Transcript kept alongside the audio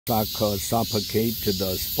Soccer suffocate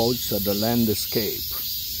the sports of the landscape.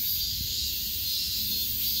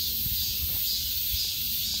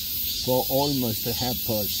 For almost half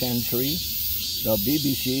a century, the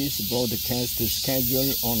BBC's broadcast schedule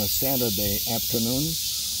on a Saturday afternoon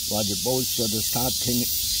was both startlingly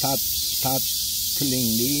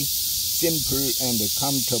simple and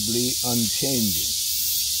comfortably unchanging.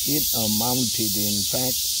 It amounted, in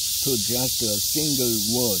fact, to just a single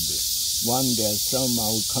word, one that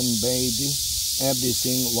somehow conveyed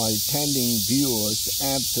everything while telling viewers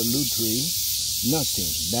absolutely nothing.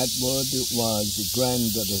 That word was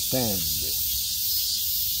grandstand.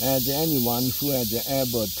 As anyone who has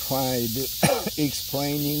ever tried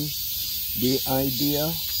explaining the idea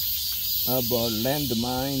of a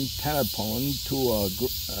landline telephone to a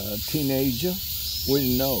teenager will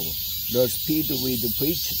know, the speed with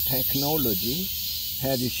which technology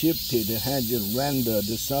had shifted had rendered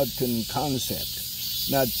certain concepts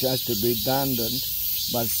not just redundant,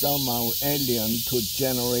 but somehow alien to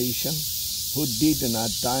generations who did not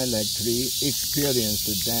directly experience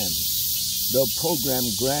them. The program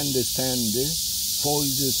Grandstand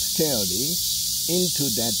falls squarely into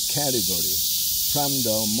that category from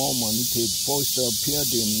the moment it first appeared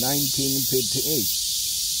in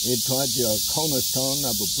 1958. It was a cornerstone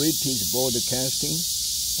of British broadcasting,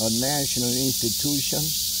 a national institution.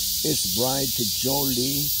 Its bright,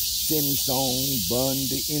 jolly theme song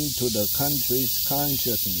burned into the country's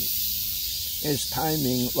consciousness. Its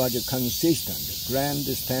timing was consistent.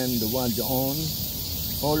 Grandstand was on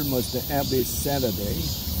almost every Saturday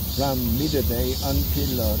from midday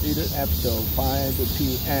until a little after 5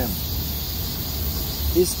 p.m.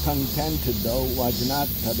 Discontent, though, was not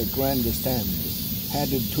the grandstand. Had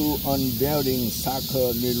two unvarying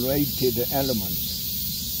soccer-related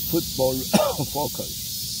elements: football focus,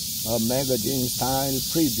 a magazine-style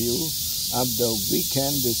preview of the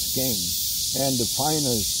weekend's game, and the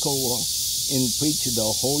final score, in which the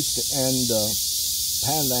host and the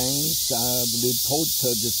phalanx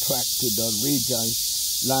reported tracked the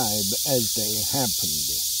results live as they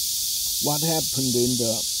happened. What happened in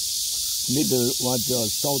the middle was a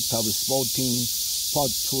sort of sporting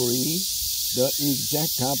potpourri, the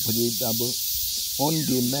exact opposite of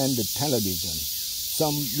on-demand television.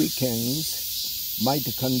 Some weekends might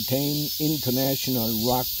contain international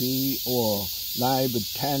rugby or live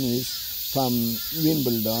tennis from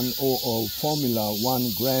Wimbledon or a Formula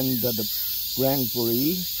One Grand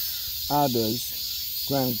Prix. Others,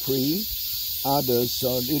 a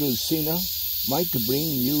little thinner, might bring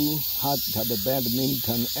you hot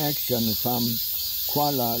badminton action from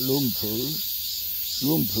Kuala Lumpur,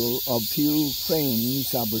 a few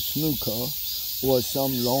frames of snooker, or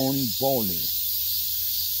some lawn bowling.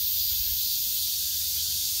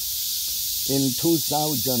 In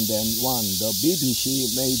 2001, the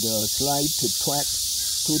BBC made a slight tweak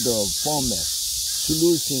to the format,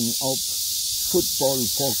 sloughing up football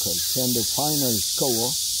focus and the final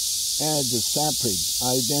score as separate,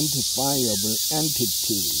 identifiable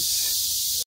entities.